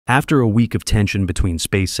After a week of tension between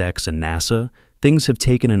SpaceX and NASA, things have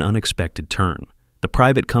taken an unexpected turn. The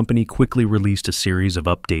private company quickly released a series of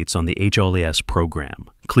updates on the HLS program,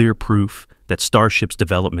 clear proof that Starship's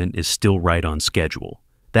development is still right on schedule.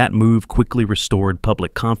 That move quickly restored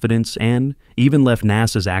public confidence and even left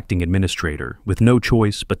NASA's acting administrator with no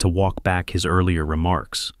choice but to walk back his earlier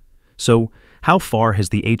remarks. So, how far has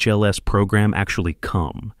the HLS program actually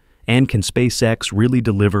come? And can SpaceX really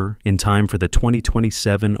deliver in time for the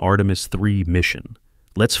 2027 Artemis 3 mission?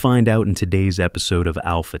 Let's find out in today's episode of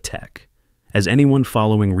Alpha Tech. As anyone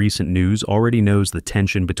following recent news already knows, the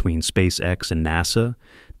tension between SpaceX and NASA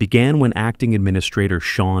began when acting administrator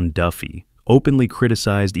Sean Duffy openly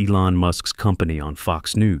criticized Elon Musk's company on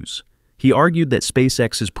Fox News. He argued that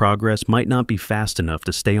SpaceX's progress might not be fast enough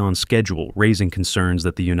to stay on schedule, raising concerns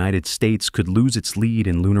that the United States could lose its lead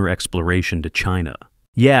in lunar exploration to China.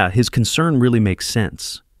 Yeah, his concern really makes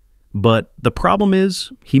sense. But the problem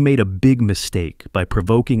is, he made a big mistake by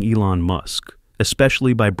provoking Elon Musk,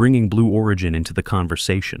 especially by bringing Blue Origin into the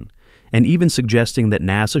conversation, and even suggesting that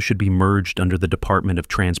NASA should be merged under the Department of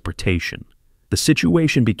Transportation. The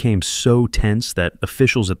situation became so tense that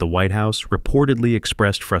officials at the White House reportedly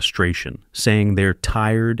expressed frustration, saying they're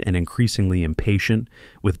tired and increasingly impatient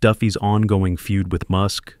with Duffy's ongoing feud with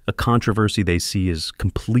Musk, a controversy they see as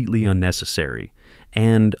completely unnecessary.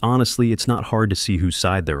 And honestly, it's not hard to see whose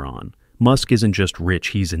side they're on. Musk isn't just rich,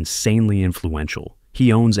 he's insanely influential.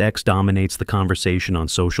 He owns X, dominates the conversation on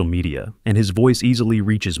social media, and his voice easily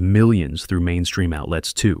reaches millions through mainstream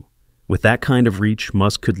outlets too. With that kind of reach,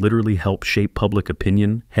 Musk could literally help shape public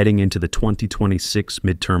opinion heading into the 2026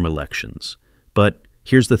 midterm elections. But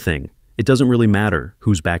here's the thing, it doesn't really matter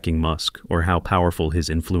who's backing Musk or how powerful his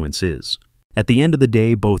influence is. At the end of the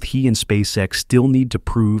day, both he and SpaceX still need to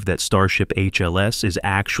prove that Starship HLS is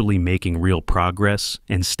actually making real progress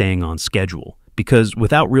and staying on schedule. Because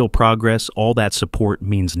without real progress, all that support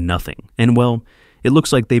means nothing. And well, it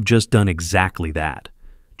looks like they've just done exactly that.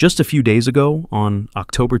 Just a few days ago, on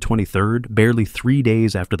October 23rd, barely 3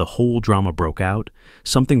 days after the whole drama broke out,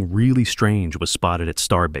 something really strange was spotted at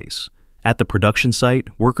Starbase. At the production site,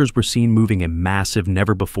 workers were seen moving a massive,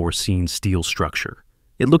 never-before-seen steel structure.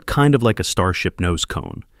 It looked kind of like a Starship nose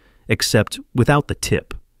cone, except without the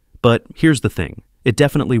tip. But here's the thing, it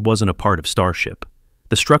definitely wasn't a part of Starship.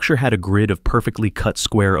 The structure had a grid of perfectly cut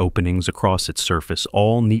square openings across its surface,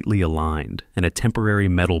 all neatly aligned, and a temporary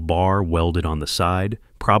metal bar welded on the side,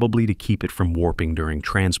 probably to keep it from warping during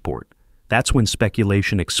transport. That's when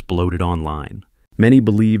speculation exploded online. Many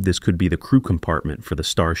believed this could be the crew compartment for the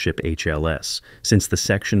Starship HLS, since the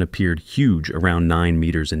section appeared huge, around 9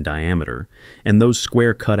 meters in diameter, and those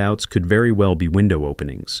square cutouts could very well be window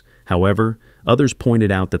openings. However, others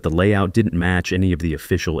pointed out that the layout didn't match any of the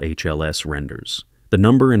official HLS renders. The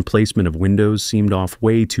number and placement of windows seemed off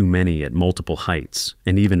way too many at multiple heights,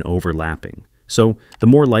 and even overlapping. So, the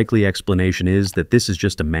more likely explanation is that this is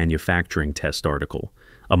just a manufacturing test article,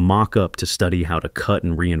 a mock-up to study how to cut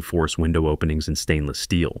and reinforce window openings in stainless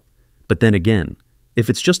steel. But then again, if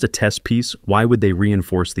it's just a test piece, why would they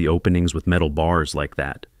reinforce the openings with metal bars like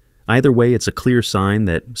that? Either way, it's a clear sign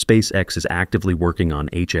that SpaceX is actively working on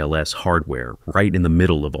HLS hardware right in the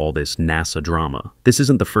middle of all this NASA drama. This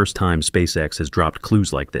isn't the first time SpaceX has dropped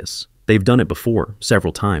clues like this. They've done it before,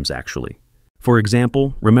 several times actually. For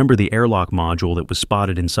example, remember the airlock module that was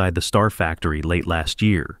spotted inside the Star Factory late last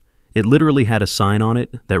year? It literally had a sign on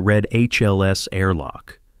it that read HLS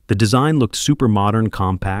airlock. The design looked super modern,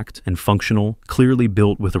 compact, and functional, clearly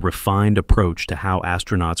built with a refined approach to how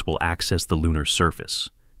astronauts will access the lunar surface.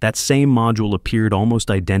 That same module appeared almost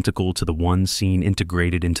identical to the one seen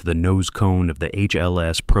integrated into the nose cone of the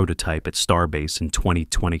HLS prototype at Starbase in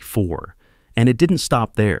 2024. And it didn't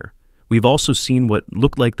stop there. We've also seen what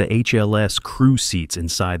looked like the HLS crew seats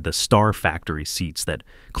inside the Star Factory seats that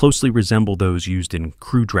closely resemble those used in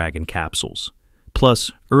Crew Dragon capsules.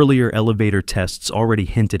 Plus, earlier elevator tests already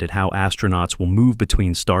hinted at how astronauts will move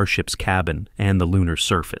between Starship's cabin and the lunar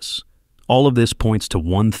surface. All of this points to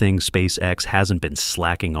one thing: SpaceX hasn't been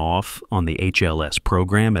slacking off on the HLS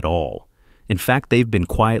program at all. In fact, they've been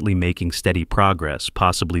quietly making steady progress,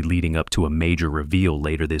 possibly leading up to a major reveal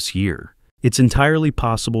later this year. It's entirely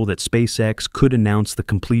possible that SpaceX could announce the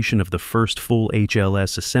completion of the first full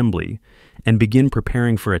HLS assembly and begin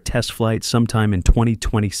preparing for a test flight sometime in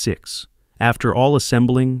 2026. After all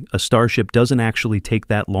assembling, a Starship doesn't actually take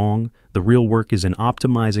that long. The real work is in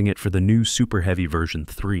optimizing it for the new Super Heavy version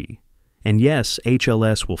 3. And yes,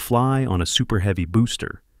 HLS will fly on a Super Heavy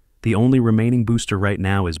booster. The only remaining booster right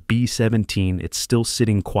now is B-17. It's still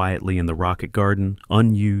sitting quietly in the rocket garden,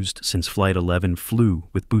 unused since Flight 11 flew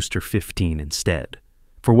with Booster 15 instead.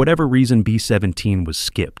 For whatever reason, B-17 was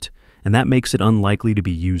skipped, and that makes it unlikely to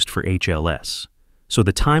be used for HLS. So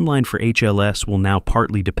the timeline for HLS will now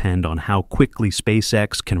partly depend on how quickly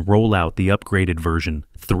SpaceX can roll out the upgraded version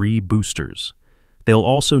 3 boosters. They'll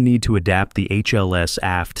also need to adapt the HLS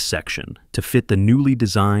aft section to fit the newly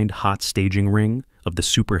designed hot staging ring of the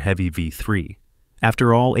Super Heavy V3.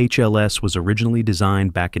 After all, HLS was originally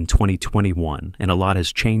designed back in 2021, and a lot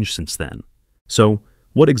has changed since then. So,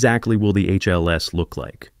 what exactly will the HLS look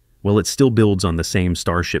like? Well, it still builds on the same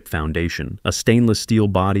Starship foundation, a stainless steel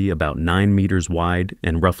body about 9 meters wide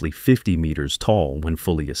and roughly 50 meters tall when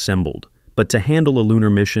fully assembled. But to handle a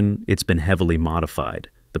lunar mission, it's been heavily modified.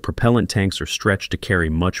 The propellant tanks are stretched to carry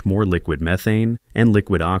much more liquid methane and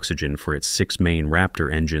liquid oxygen for its 6 main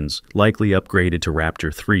Raptor engines, likely upgraded to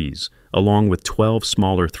Raptor 3s, along with 12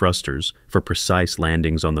 smaller thrusters for precise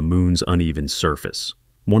landings on the moon's uneven surface.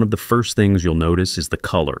 One of the first things you'll notice is the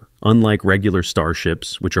color. Unlike regular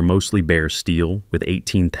starships, which are mostly bare steel with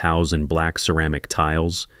 18,000 black ceramic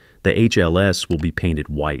tiles, the HLS will be painted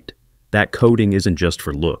white. That coating isn't just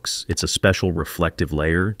for looks, it's a special reflective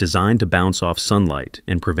layer designed to bounce off sunlight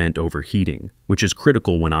and prevent overheating, which is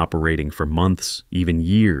critical when operating for months, even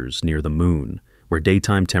years near the moon, where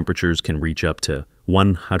daytime temperatures can reach up to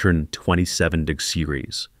 127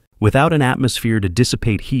 degrees. Without an atmosphere to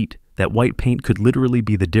dissipate heat, that white paint could literally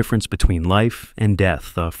be the difference between life and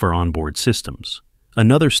death for onboard systems.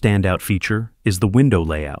 Another standout feature is the window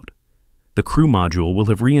layout. The crew module will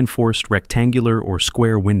have reinforced rectangular or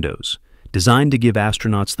square windows, designed to give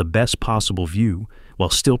astronauts the best possible view while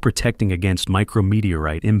still protecting against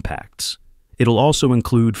micrometeorite impacts. It'll also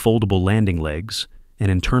include foldable landing legs, an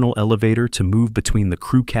internal elevator to move between the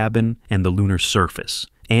crew cabin and the lunar surface,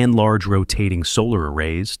 and large rotating solar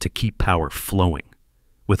arrays to keep power flowing.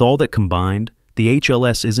 With all that combined, the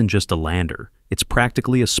HLS isn't just a lander, it's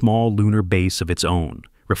practically a small lunar base of its own,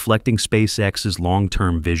 reflecting SpaceX's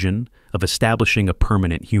long-term vision of establishing a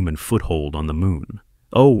permanent human foothold on the moon.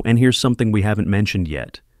 Oh, and here's something we haven't mentioned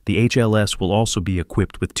yet. The HLS will also be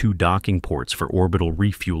equipped with 2 docking ports for orbital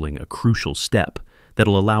refueling, a crucial step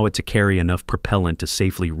that'll allow it to carry enough propellant to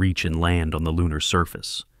safely reach and land on the lunar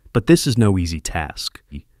surface. But this is no easy task.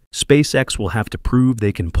 SpaceX will have to prove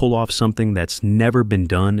they can pull off something that's never been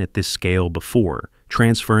done at this scale before,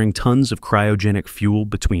 transferring tons of cryogenic fuel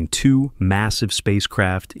between 2 massive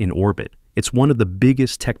spacecraft in orbit. It's one of the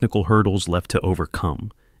biggest technical hurdles left to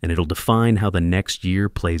overcome, and it'll define how the next year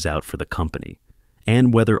plays out for the company,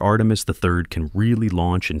 and whether Artemis III can really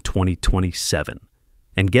launch in 2027.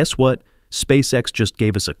 And guess what? SpaceX just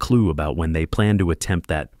gave us a clue about when they plan to attempt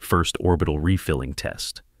that first orbital refilling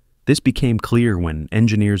test. This became clear when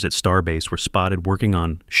engineers at Starbase were spotted working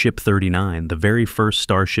on Ship 39, the very first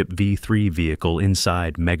Starship V3 vehicle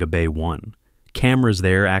inside Mega Bay 1. Cameras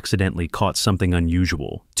there accidentally caught something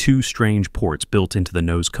unusual, 2 strange ports built into the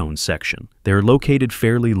nose cone section. They're located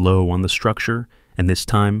fairly low on the structure, and this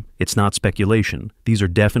time, it's not speculation. These are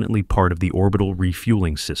definitely part of the orbital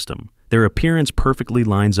refueling system. Their appearance perfectly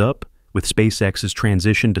lines up with SpaceX's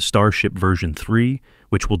transition to Starship version 3,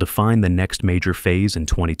 which will define the next major phase in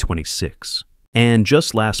 2026. And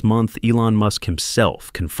just last month, Elon Musk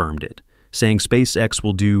himself confirmed it, saying SpaceX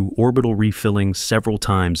will do orbital refilling several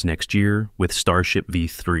times next year with Starship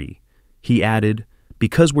V3. He added,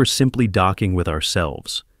 "Because we're simply docking with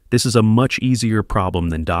ourselves, this is a much easier problem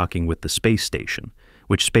than docking with the space station,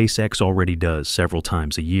 which SpaceX already does several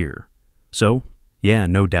times a year." So, yeah,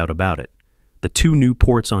 no doubt about it. The 2 new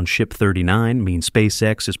ports on Ship 39 mean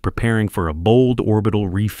SpaceX is preparing for a bold orbital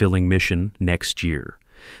refilling mission next year.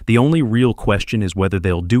 The only real question is whether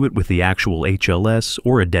they'll do it with the actual HLS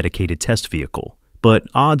or a dedicated test vehicle. But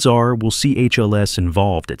odds are we'll see HLS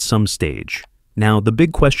involved at some stage. Now, the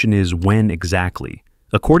big question is when exactly.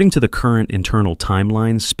 According to the current internal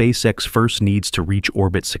timeline, SpaceX first needs to reach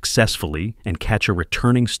orbit successfully and catch a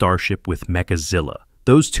returning Starship with Mechazilla.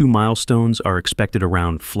 Those 2 milestones are expected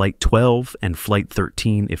around Flight 12 and Flight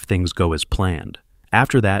 13 if things go as planned.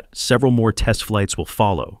 After that, several more test flights will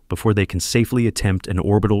follow before they can safely attempt an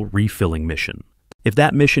orbital refilling mission. If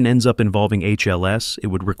that mission ends up involving HLS, it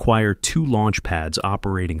would require 2 launch pads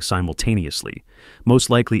operating simultaneously, most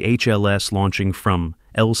likely HLS launching from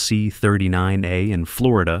LC-39A in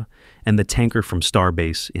Florida and the tanker from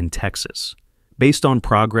Starbase in Texas. Based on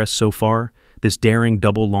progress so far, this daring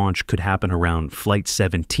double launch could happen around Flight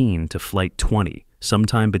 17 to Flight 20,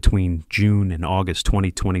 sometime between June and August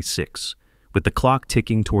 2026. With the clock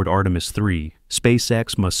ticking toward Artemis III,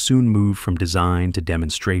 SpaceX must soon move from design to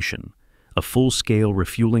demonstration. A full-scale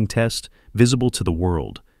refueling test, visible to the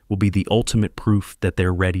world, will be the ultimate proof that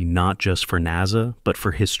they're ready not just for NASA, but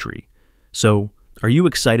for history. So, are you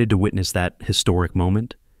excited to witness that historic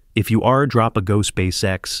moment? If you are, drop a Go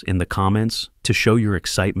SpaceX in the comments to show your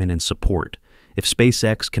excitement and support. If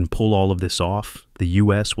SpaceX can pull all of this off, the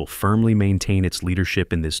US will firmly maintain its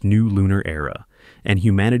leadership in this new lunar era, and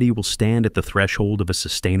humanity will stand at the threshold of a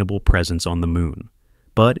sustainable presence on the moon.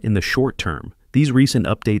 But in the short term, these recent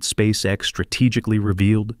updates SpaceX strategically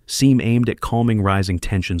revealed seem aimed at calming rising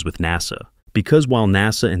tensions with NASA. Because while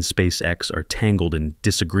NASA and SpaceX are tangled in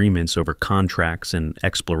disagreements over contracts and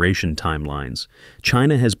exploration timelines,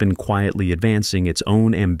 China has been quietly advancing its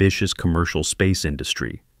own ambitious commercial space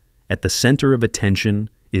industry. At the center of attention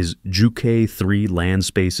is Zhuke-3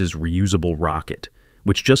 Landspace's reusable rocket,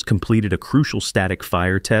 which just completed a crucial static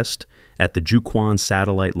fire test at the Jiuquan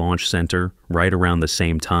Satellite Launch Center right around the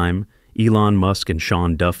same time Elon Musk and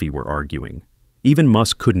Sean Duffy were arguing. Even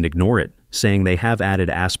Musk couldn't ignore it, saying they have added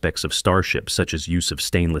aspects of Starship such as use of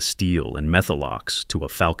stainless steel and methalox to a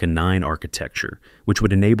Falcon 9 architecture, which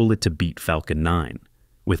would enable it to beat Falcon 9.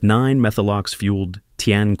 With 9 methalox-fueled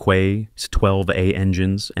Tianqui's 12A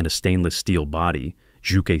engines and a stainless steel body,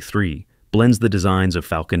 Zhuke-3 blends the designs of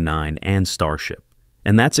Falcon 9 and Starship.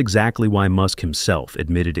 And that's exactly why Musk himself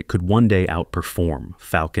admitted it could one day outperform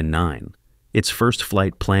Falcon 9. Its first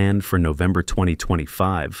flight, planned for November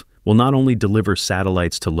 2025, will not only deliver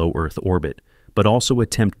satellites to low Earth orbit, but also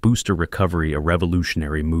attempt booster recovery, a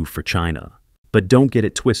revolutionary move for China. But don't get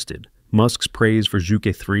it twisted. Musk's praise for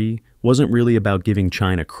Zhuke-3 wasn't really about giving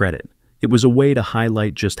China credit. It was a way to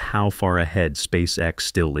highlight just how far ahead SpaceX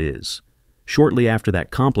still is. Shortly after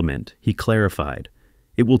that compliment, he clarified,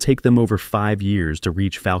 it will take them over 5 years to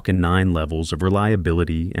reach Falcon 9 levels of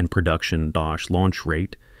reliability and production launch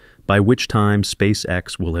rate, by which time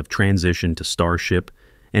SpaceX will have transitioned to Starship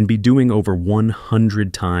and be doing over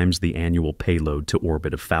 100 times the annual payload to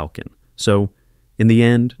orbit of Falcon. So, in the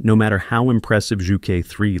end, no matter how impressive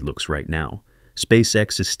Zhuke-3 looks right now,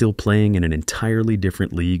 SpaceX is still playing in an entirely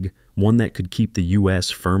different league, one that could keep the US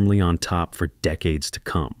firmly on top for decades to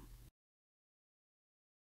come.